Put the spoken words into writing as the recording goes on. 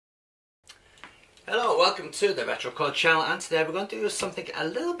Hello, welcome to the Retro Code channel, and today we're going to do something a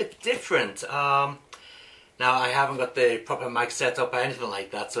little bit different. Now I haven't got the proper mic set up or anything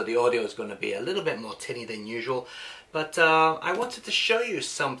like that, so the audio is going to be a little bit more tinny than usual, but I wanted to show you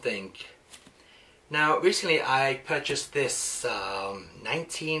something. Now recently I purchased this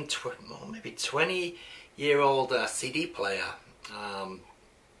 20-year-old CD player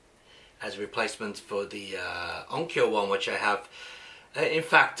as a replacement for the Onkyo one, which I have. In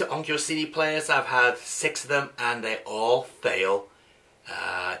fact, Onkyo CD players, I've had 6 of them and they all fail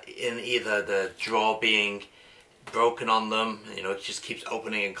in either the drawer being broken on them, you know, it just keeps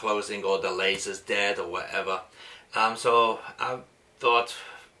opening and closing, or the laser's dead or whatever. So I thought,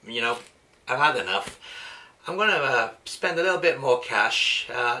 you know, I've had enough. I'm going to spend a little bit more cash,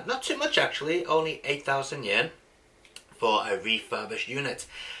 not too much actually, only 8,000 yen for a refurbished unit.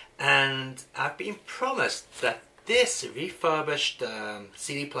 And I've been promised that this refurbished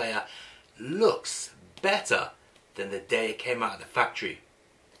CD player looks better than the day it came out of the factory.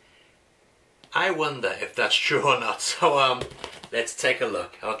 I wonder if that's true or not, so let's take a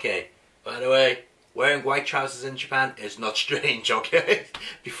look. Okay, by the way, wearing white trousers in Japan is not strange, okay?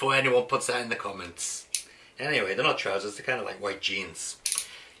 Before anyone puts that in the comments. Anyway, they're not trousers, they're kind of like white jeans.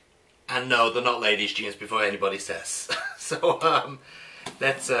 And no, they're not ladies' jeans before anybody says. So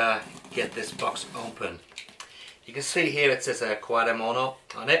let's get this box open. You can see here it says Quademono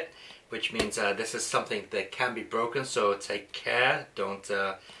on it, which means this is something that can be broken, so take care, don't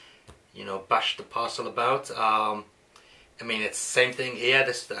you know, bash the parcel about. I mean, it's the same thing here.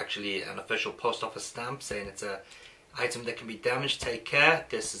 This is actually an official post office stamp saying it's a item that can be damaged, take care.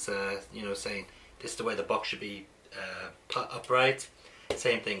 This is you know, saying this is the way the box should be put upright.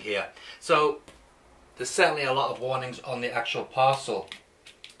 Same thing here. So there's certainly a lot of warnings on the actual parcel.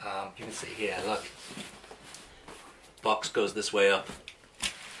 You can see here, look, box goes this way up.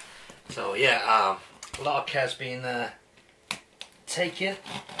 So yeah, a lot of care's been taken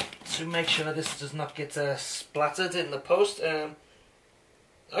to make sure that this does not get splattered in the post.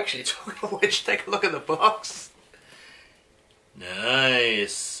 Actually, talking of which, take a look at the box.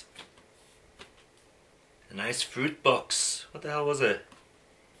 Nice. A nice fruit box. What the hell was it?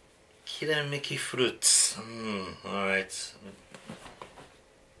 Kiramiki fruits. Alright.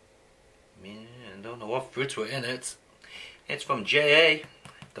 I don't know what fruits were in it. It's from JA,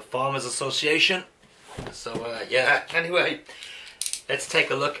 the Farmers Association. So yeah, anyway, let's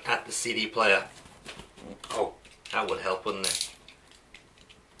take a look at the CD player. Oh, that would help, wouldn't it?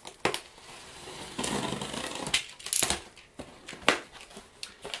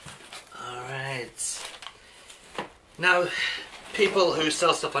 Alright. Now, people who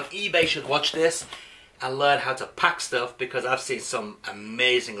sell stuff on eBay should watch this and learn how to pack stuff, because I've seen some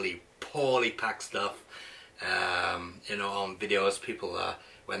amazingly poorly packed stuff. You know, on videos, people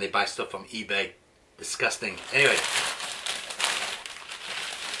when they buy stuff from eBay, disgusting. Anyway,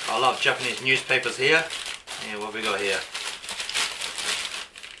 a lot of Japanese newspapers here. Yeah, what have we got here?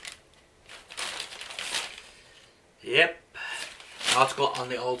 Yep, an article on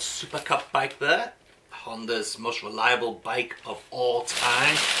the old Super Cup bike there, Honda's most reliable bike of all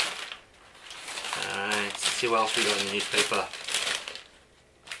time. Alright, let's see what else we got in the newspaper.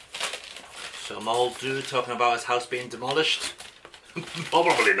 Some old dude talking about his house being demolished.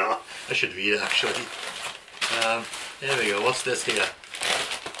 Probably not. I should read it actually. There we go. What's this here?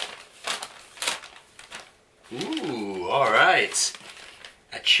 Ooh, alright.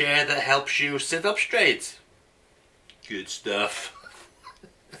 A chair that helps you sit up straight. Good stuff.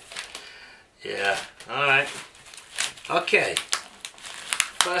 Yeah, alright. Okay.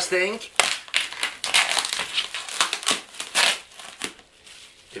 First thing,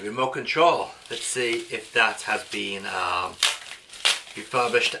 the remote control. Let's see if that has been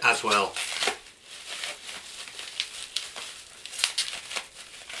refurbished as well.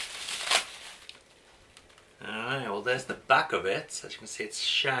 Alright, well there's the back of it. As you can see, it's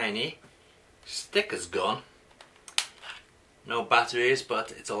shiny. Sticker's gone. No batteries,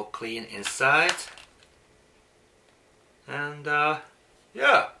 but it's all clean inside. And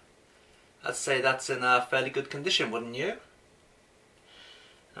yeah, I'd say that's in fairly good condition, wouldn't you?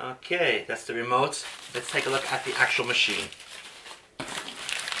 Okay, that's the remote. Let's take a look at the actual machine.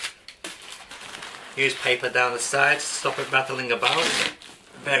 Use paper down the side to stop it rattling about.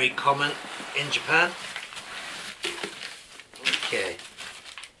 Very common in Japan. Okay.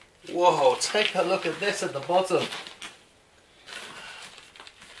 Whoa, take a look at this at the bottom.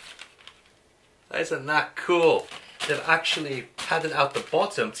 Isn't that cool? They've actually padded out the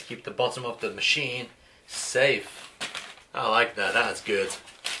bottom to keep the bottom of the machine safe. I like that, that's good.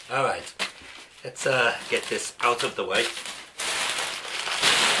 Alright, let's get this out of the way.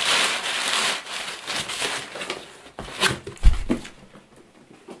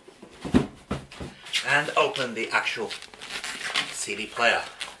 open the actual CD player.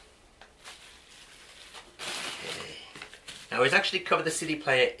 Okay. Now it's actually covered the CD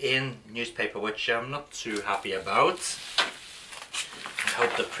player in newspaper, which I'm not too happy about. I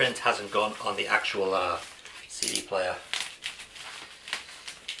hope the print hasn't gone on the actual CD player.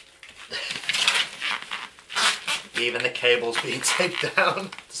 Even the cable's being taped down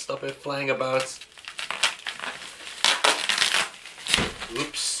to stop it flying about.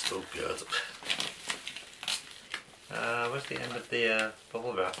 Oops, oh god. Where's the end of the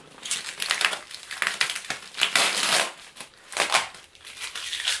bubble wrap?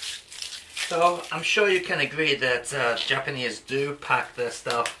 So I'm sure you can agree that Japanese do pack their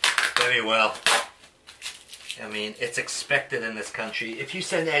stuff very well. I mean, it's expected in this country. If you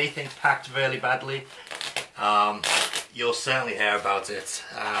send anything packed really badly, you'll certainly hear about it.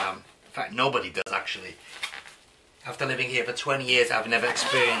 In fact, nobody does actually. After living here for 20 years, I've never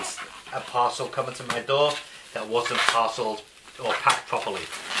experienced a parcel coming to my door that wasn't parceled or packed properly.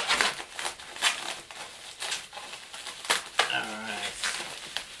 Alright.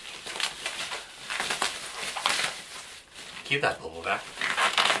 Keep that bubble back.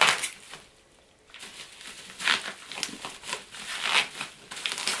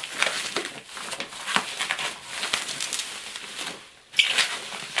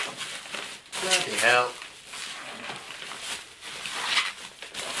 Bloody hell.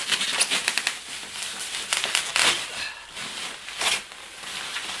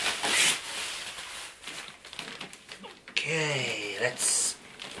 Okay, let's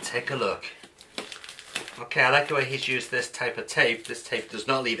take a look. Okay, I like the way he's used this type of tape. This tape does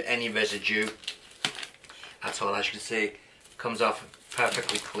not leave any residue at all. As you can see, it comes off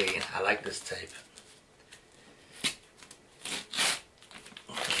perfectly clean. I like this tape.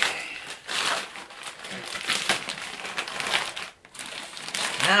 Okay.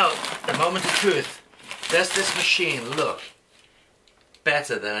 Now, the moment of truth. Does this machine look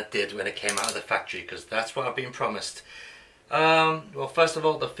better than it did when it came out of the factory? Because that's what I've been promised. Well, first of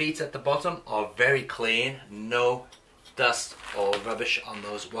all, the feet at the bottom are very clean. No dust or rubbish on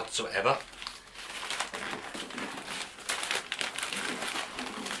those whatsoever.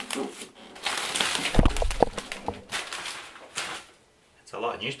 It's a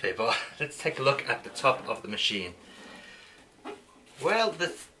lot of newspaper. Let's take a look at the top of the machine. Well,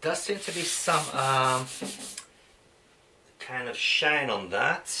 there does seem to be some kind of shine on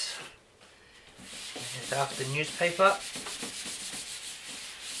that. Is that the newspaper?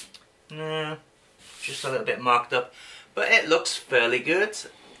 No, just a little bit marked up, but it looks fairly good.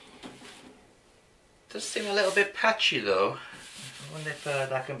 Does seem a little bit patchy though. I wonder if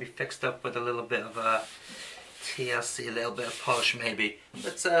that can be fixed up with a little bit of TLC, a little bit of polish maybe.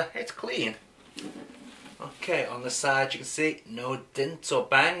 But it's clean. Okay, on the side you can see no dents or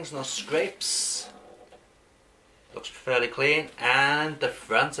bangs, no scrapes. Looks fairly clean, and the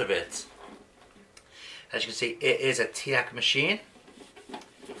front of it. As you can see, it is a TEAC machine,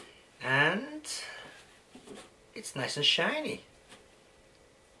 and it's nice and shiny.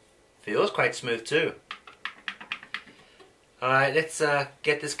 Feels quite smooth too. Alright, let's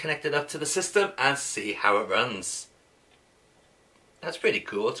get this connected up to the system and see how it runs. That's pretty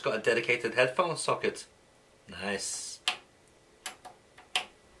cool. It's got a dedicated headphone socket. Nice.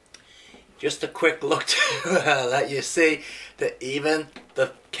 Just a quick look to let you see that even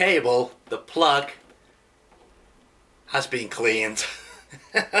the cable, the plug, has been cleaned.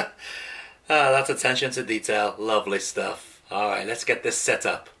 That's attention to detail. Lovely stuff. Alright, let's get this set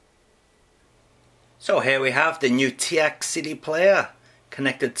up. So here we have the new TEAC CD player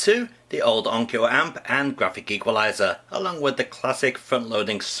connected to the old Onkyo amp and graphic equalizer, along with the classic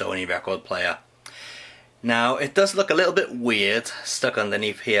front-loading Sony record player. Now it does look a little bit weird stuck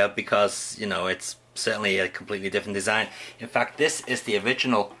underneath here because, you know, it's certainly a completely different design. In fact, this is the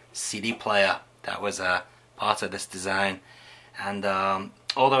original CD player that was part of this design, and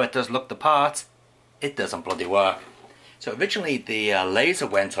although it does look the part, it doesn't bloody work. So originally the laser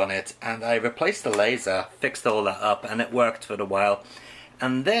went on it, and I replaced the laser, fixed all that up, and it worked for a while.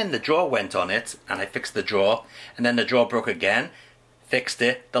 And then the drawer went on it, and I fixed the drawer, and then the drawer broke again, fixed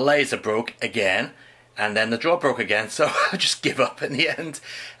it, the laser broke again, and then the drawer broke again, so I just give up in the end,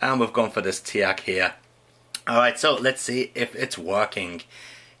 and we've gone for this TEAC here. Alright, so let's see if it's working.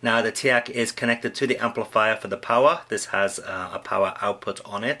 Now the TEAC is connected to the amplifier for the power. This has a power output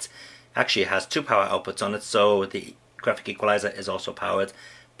on it. Actually it has two power outputs on it, so the graphic equalizer is also powered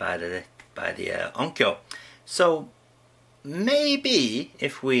by the Onkyo. So maybe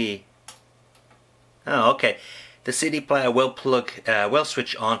if we... Oh, okay. The CD player will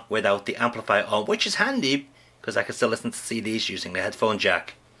switch on without the amplifier on, which is handy because I can still listen to CDs using the headphone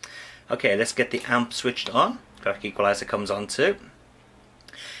jack. Okay, let's get the amp switched on. Graphic equalizer comes on too.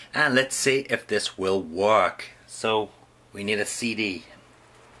 And let's see if this will work. So we need a CD.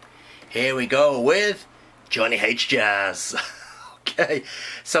 Here we go with Johnny H Jazz. Okay,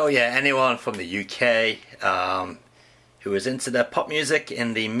 so yeah, anyone from the UK who is into the pop music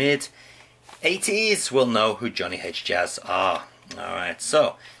in the mid 80s will know who Johnny H Jazz are. Alright,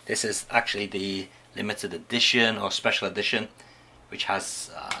 so this is actually the limited edition or special edition, which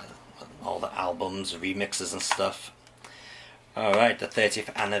has all the albums, remixes and stuff. Alright, the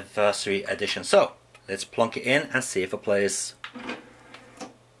 30th anniversary edition. So let's plunk it in and see if it plays.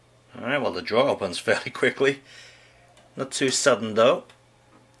 Alright, well, the drawer opens fairly quickly. Not too sudden though.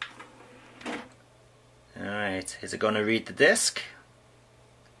 Alright, is it going to read the disc?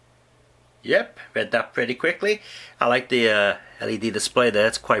 Yep, read that pretty quickly. I like the LED display there,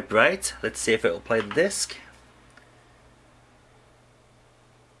 it's quite bright. Let's see if it will play the disc.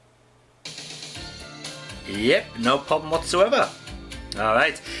 Yep, no problem whatsoever.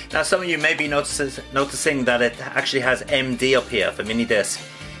 Alright, now some of you may be noticing that it actually has MD up here for mini disc.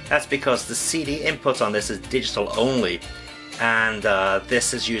 That's because the CD input on this is digital only, and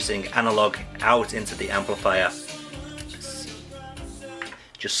this is using analog out into the amplifier.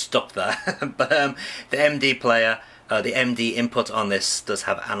 Just stop that. But the MD player, the MD input on this does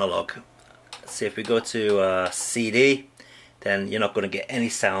have analog. Let's see if we go to CD, then you're not going to get any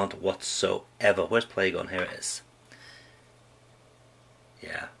sound whatsoever. Where's play gone? Here it is.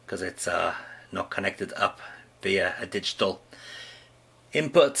 Yeah, because it's not connected up via a digital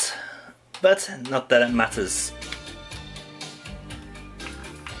input, but not that it matters.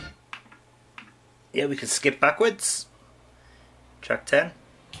 Yeah, we can skip backwards. Track 10.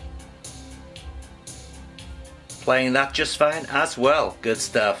 Playing that just fine as well. Good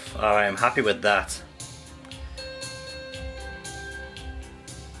stuff. Alright, I'm happy with that.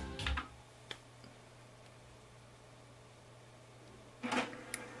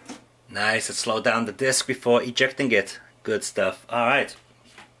 Nice, it slowed down the disc before ejecting it. Good stuff. Alright.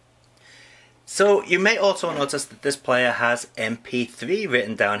 So you may also notice that this player has MP3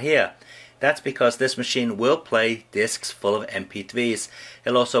 written down here. That's because this machine will play discs full of MP3s.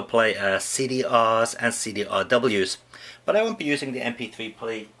 It'll also play CDRs and CDRWs. But I won't be using the MP3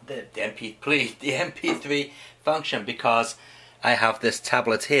 function because I have this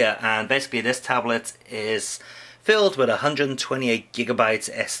tablet here, and basically this tablet is filled with 128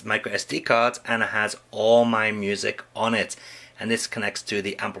 gigabytes micro SD card, and it has all my music on it. And this connects to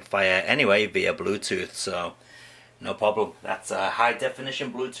the amplifier anyway via Bluetooth, so no problem. That's a high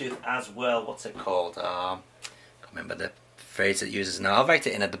definition Bluetooth as well. What's it called? I can't remember the phrase it uses now. I'll write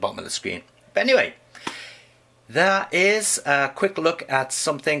it in at the bottom of the screen. But anyway, that is a quick look at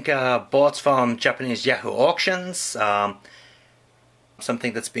something bought from Japanese Yahoo Auctions.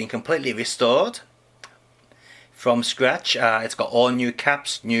 Something that's been completely restored from scratch. It's got all new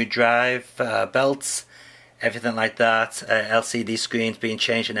caps, new drive belts, everything like that. LCD screens being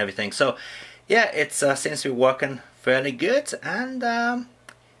changed and everything. So yeah, it seems to be working fairly good, and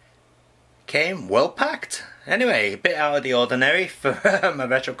came well packed. Anyway, a bit out of the ordinary for my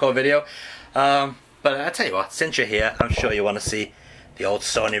retrocore video, but I tell you what, since you're here, I'm sure you want to see the old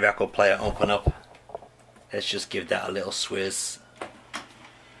Sony record player open up. Let's just give that a little swizz.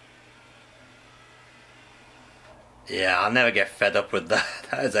 Yeah, I'll never get fed up with that.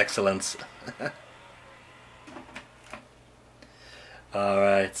 That is excellent.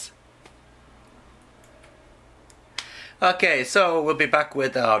 Alright. Okay, so we'll be back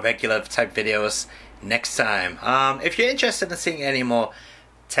with our regular type videos next time. If you're interested in seeing any more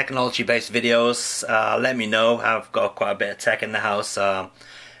technology based videos, let me know. I've got quite a bit of tech in the house. I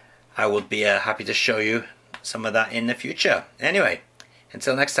would be happy to show you some of that in the future. Anyway,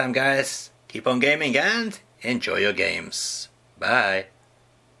 until next time guys, keep on gaming and enjoy your games. Bye.